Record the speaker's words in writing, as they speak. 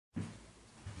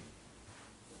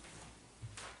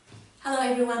Hello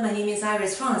everyone, my name is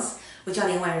Iris France. 我叫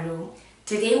林婉如.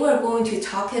 Today we're going to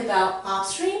talk about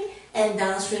upstream and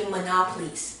downstream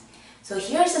monopolies. So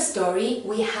here's the story.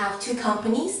 We have two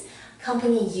companies,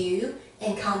 Company U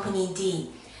and Company D.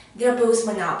 They're both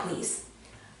monopolies.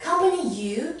 Company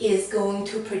U is going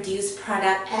to produce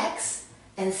product X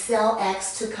and sell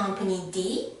X to Company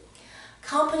D.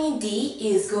 Company D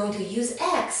is going to use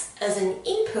X as an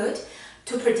input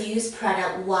to produce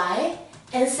product Y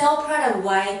and sell product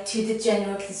Y to the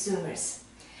general consumers.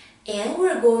 And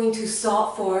we're going to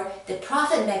solve for the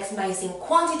profit maximizing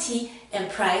quantity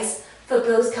and price for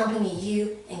both Company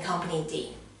U and Company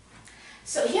D.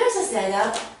 So here's the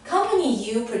setup. Company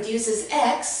U produces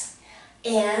X,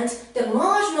 and the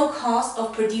marginal cost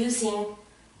of producing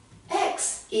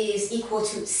X is equal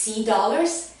to C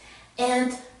dollars,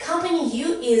 and Company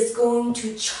U is going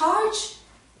to charge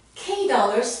K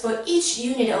dollars for each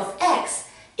unit of X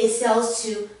it sells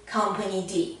to Company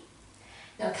D.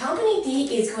 Now Company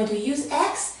D is going to use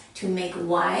X to make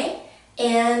Y,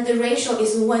 and the ratio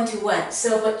is 1 to 1.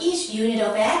 So for each unit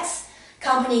of X,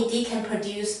 Company D can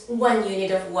produce 1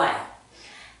 unit of Y.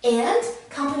 And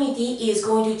Company D is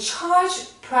going to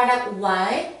charge product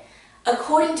Y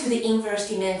according to the inverse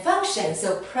demand function.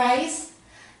 So price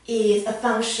is a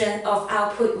function of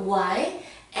output Y,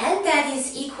 and that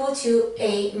is equal to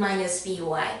A minus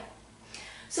BY.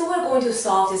 So we're going to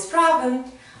solve this problem.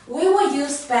 We will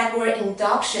use backward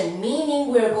induction,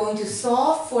 meaning we're going to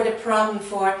solve for the problem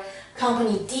for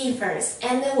Company D first,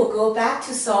 and then we'll go back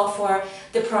to solve for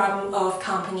the problem of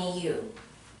Company U.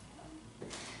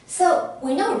 So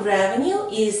we know revenue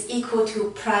is equal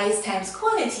to price times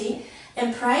quantity,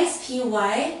 and price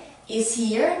PY is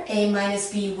here, A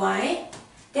minus BY.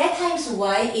 That times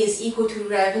Y is equal to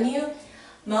revenue.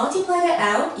 Multiply that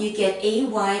out, you get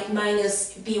AY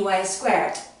minus BY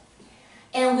squared.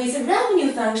 And with the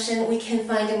revenue function, we can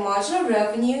find the marginal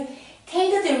revenue.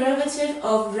 Take the derivative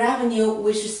of revenue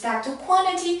with respect to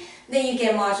quantity, then you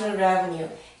get marginal revenue.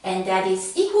 And that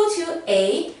is equal to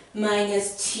A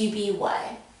minus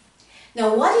 2BY.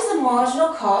 Now, what is the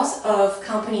marginal cost of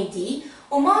Company D?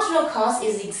 Well, marginal cost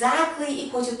is exactly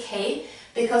equal to K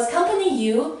because Company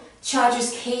U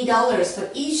charges K dollars for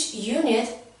each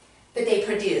unit that they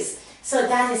produce. So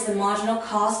that is the marginal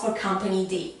cost for Company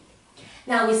D.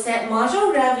 Now we set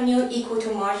marginal revenue equal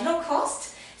to marginal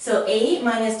cost. So A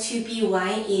minus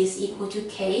 2BY is equal to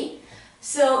K.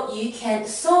 So you can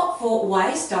solve for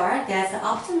Y star, that's the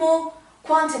optimal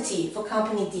quantity for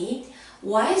Company D.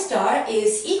 Y star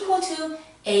is equal to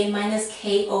A minus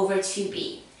K over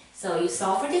 2B. So you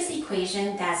solve for this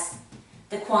equation, that's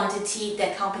the quantity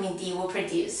that Company D will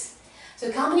produce.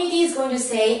 So Company D is going to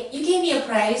say, you give me a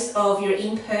price of your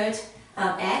input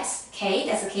X, K,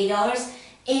 that's a K dollars,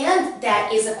 and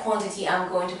that is a quantity I'm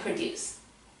going to produce.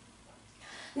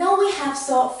 Now we have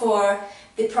solved for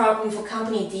the problem for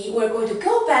Company D. We're going to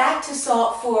go back to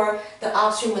solve for the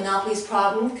upstream monopolies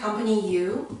problem, Company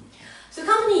U. So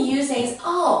Company U says,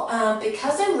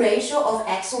 because the ratio of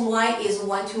X and Y is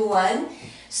 1 to 1,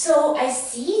 so I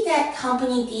see that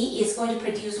Company D is going to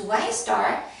produce Y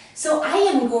star. So I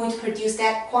am going to produce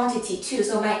that quantity too.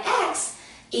 So my X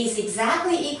is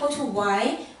exactly equal to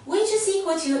Y, which is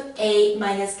equal to A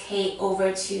minus K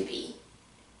over 2B.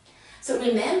 So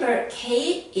remember,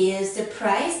 K is the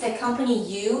price that Company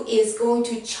U is going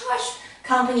to charge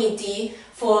Company D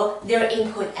for their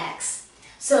input X.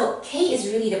 So K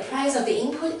is really the price of the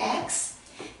input X.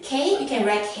 K, you can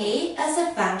write K as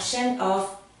a function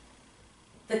of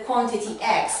the quantity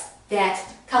X that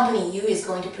Company U is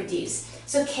going to produce.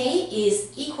 So K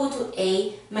is equal to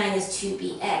A minus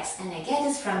 2BX, and I get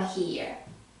this from here.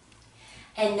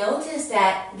 And notice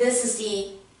that this is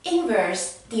the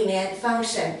inverse demand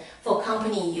function for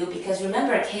Company U, because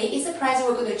remember, K is the price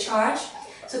we're going to charge,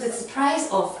 so that's the price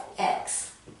of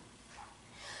X.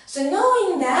 So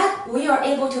knowing that, we are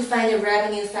able to find the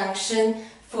revenue function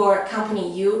for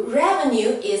Company U.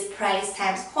 Revenue is price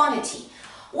times quantity.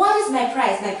 What is my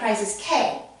price? My price is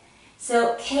K.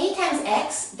 So K times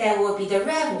X, that will be the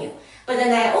revenue. But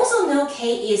then I also know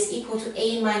K is equal to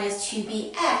A minus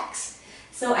 2BX.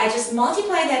 So I just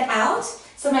multiply that out.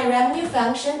 So my revenue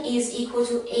function is equal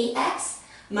to AX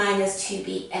minus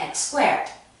 2BX squared.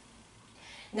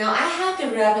 Now I have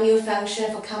the revenue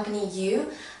function for Company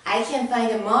U. I can find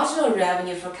the marginal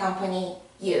revenue for Company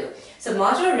U. So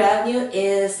marginal revenue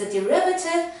is the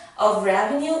derivative of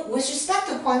revenue with respect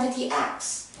to quantity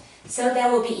X. So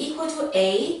that will be equal to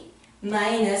A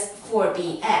minus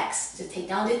 4BX. So take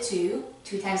down the 2.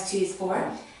 2 times 2 is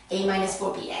 4. A minus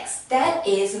 4BX. That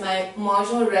is my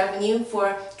marginal revenue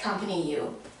for Company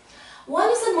U.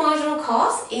 What is the marginal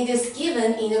cost? It is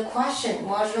given in the question.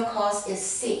 Marginal cost is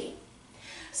C.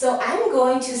 So I'm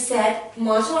going to set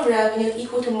marginal revenue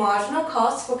equal to marginal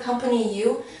cost for company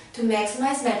U to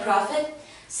maximize my profit.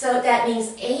 So that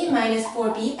means A minus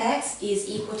 4bx is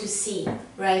equal to C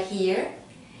right here.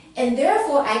 And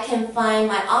therefore I can find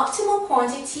my optimal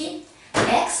quantity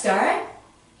x star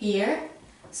here.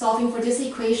 Solving for this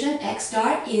equation, x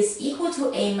star is equal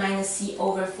to A minus C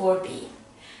over 4b.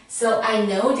 So I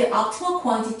know the optimal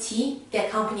quantity that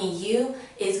company U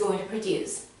is going to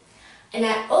produce. And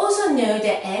I also know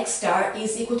that x star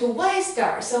is equal to y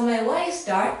star. So my y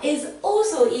star is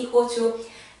also equal to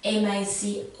A minus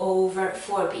C over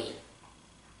 4b.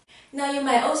 Now you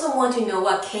might also want to know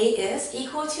what k is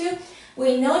equal to.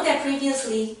 We know that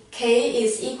previously k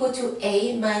is equal to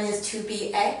A minus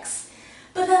 2bx.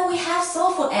 But then we have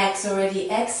solved for x already.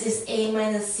 X is A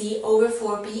minus C over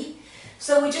 4b.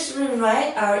 So we just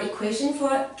rewrite our equation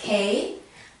for k.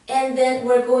 And then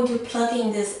we're going to plug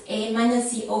in this A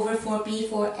minus C over 4b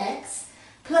for x.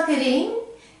 Plug it in.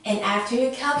 And after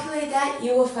you calculate that,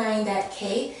 you will find that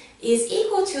k is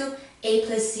equal to A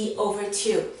plus C over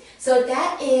 2. So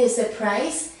that is the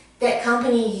price that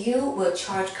company U will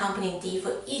charge company D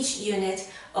for each unit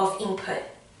of input.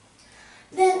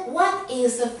 Then what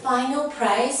is the final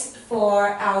price for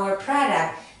our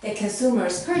product that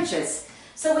consumers purchase?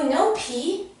 So we know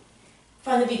P,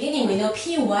 from the beginning we know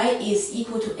Py is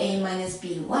equal to A minus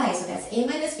By, so that's A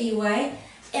minus By,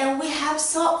 and we have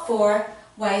solved for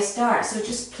y star, so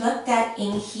just plug that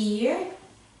in here,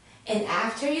 and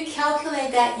after you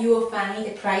calculate that, you will find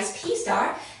the price P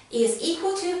star is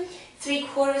equal to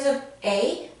 3/4 of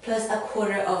A plus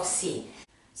 1/4 of C.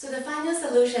 So the final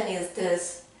solution is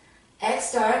this. X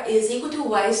star is equal to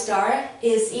y star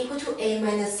is equal to A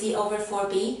minus C over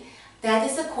 4b. That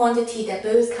is the quantity that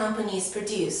both companies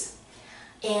produce.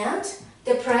 And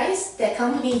the price that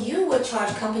company U will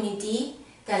charge company D,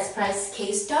 that's price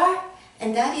K star,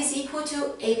 and that is equal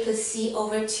to A plus C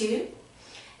over 2.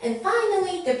 And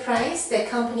finally, the price that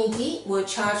company D will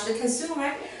charge the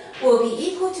consumer will be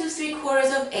equal to 3/4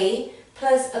 of A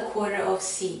plus 1/4 of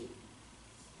C.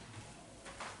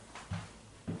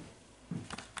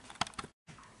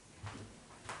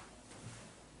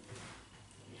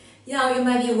 Now you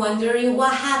might be wondering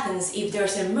what happens if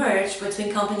there's a merge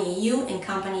between company U and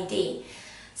company D.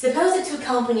 Suppose the two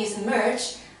companies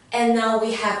merge and now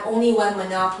we have only one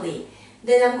monopoly.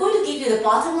 Then I'm going to give you the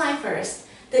bottom line first.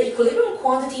 The equilibrium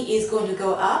quantity is going to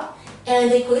go up and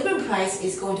the equilibrium price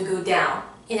is going to go down.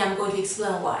 And I'm going to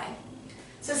explain why.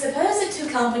 So suppose the two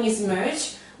companies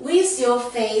merge, we still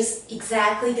face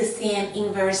exactly the same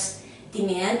inverse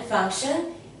demand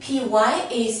function. Py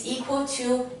is equal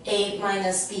to A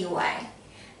minus By.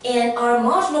 And our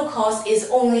marginal cost is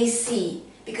only C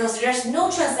because there's no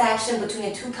transaction between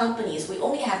the two companies. We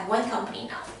only have one company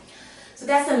now. So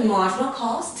that's the marginal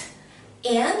cost.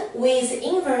 And with the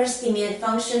inverse demand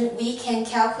function, we can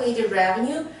calculate the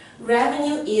revenue.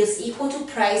 Revenue is equal to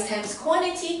price times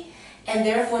quantity, and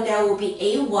therefore that will be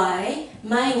AY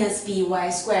minus BY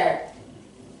squared.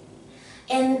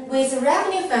 And with the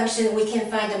revenue function, we can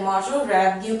find the marginal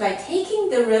revenue by taking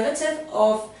the derivative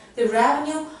of the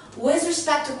revenue with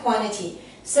respect to quantity.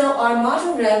 So our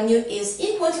marginal revenue is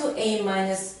equal to A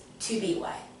minus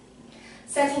 2BY.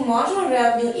 Setting marginal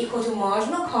revenue equal to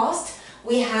marginal cost,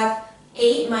 we have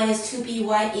A minus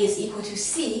 2BY is equal to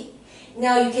C.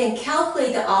 Now you can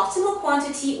calculate the optimal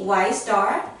quantity Y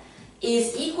star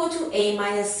is equal to A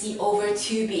minus C over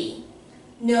 2B.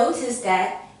 Notice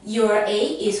that your A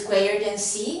is greater than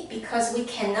C because we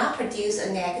cannot produce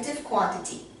a negative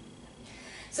quantity.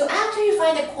 So after you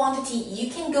find the quantity, you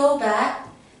can go back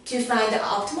to find the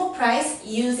optimal price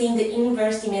using the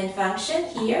inverse demand function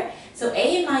here. So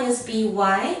A minus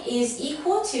BY is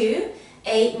equal to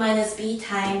A minus B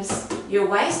times your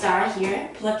Y star here,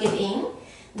 plug it in.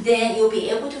 Then you'll be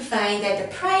able to find that the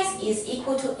price is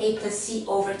equal to A plus C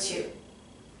over 2.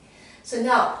 So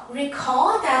now,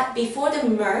 recall that before the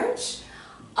merge,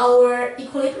 our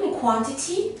equilibrium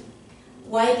quantity,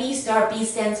 YB star, B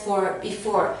stands for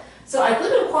before. So our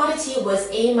equilibrium quantity was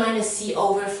A minus C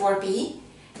over 4B,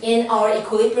 and our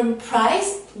equilibrium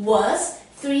price was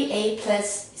 3A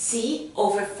plus C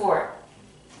over 4.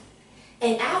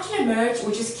 And after the merge,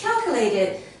 we just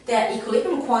calculated that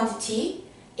equilibrium quantity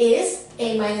is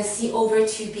A minus C over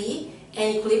 2B,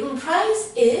 and equilibrium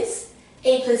price is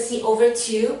A plus C over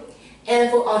 2.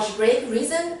 And for algebraic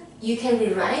reason, you can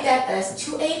rewrite that as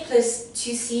 2A plus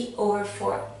 2C over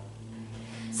 4.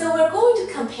 So we're going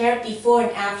to compare before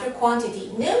and after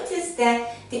quantity. Notice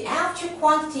that the after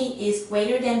quantity is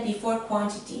greater than before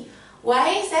quantity. Why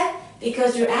is that?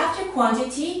 Because your after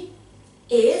quantity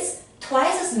is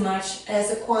twice as much as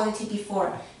the quantity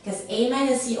before, because A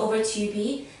minus C over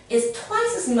 2B is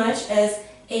twice as much as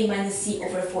A minus C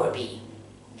over 4B.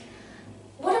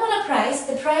 What about the price?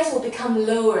 The price will become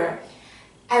lower.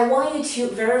 I want you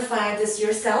to verify this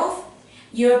yourself.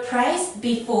 Your price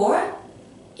before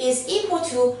is equal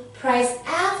to price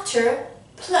after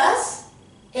plus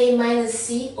A minus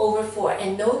C over 4.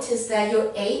 And notice that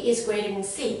your A is greater than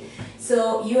C.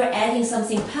 So you're adding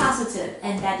something positive,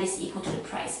 and that is equal to the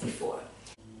price before.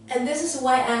 And this is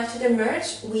why after the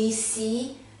merge, we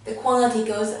see the quantity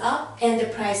goes up and the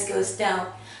price goes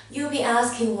down. You'll be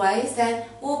asking why is that?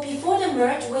 Well, before the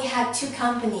merge, we had two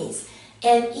companies,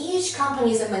 and each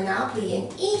company is a monopoly,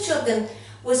 and each of them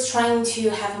was trying to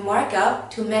have a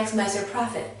markup to maximize their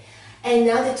profit. And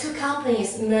now the two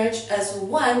companies merge as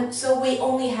one, so we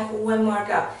only have one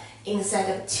markup instead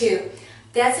of two.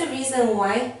 That's the reason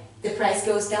why the price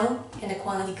goes down and the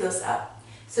quantity goes up.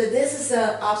 So this is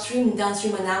Upstream and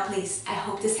Downstream Monopolies. I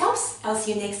hope this helps. I'll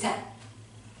see you next time.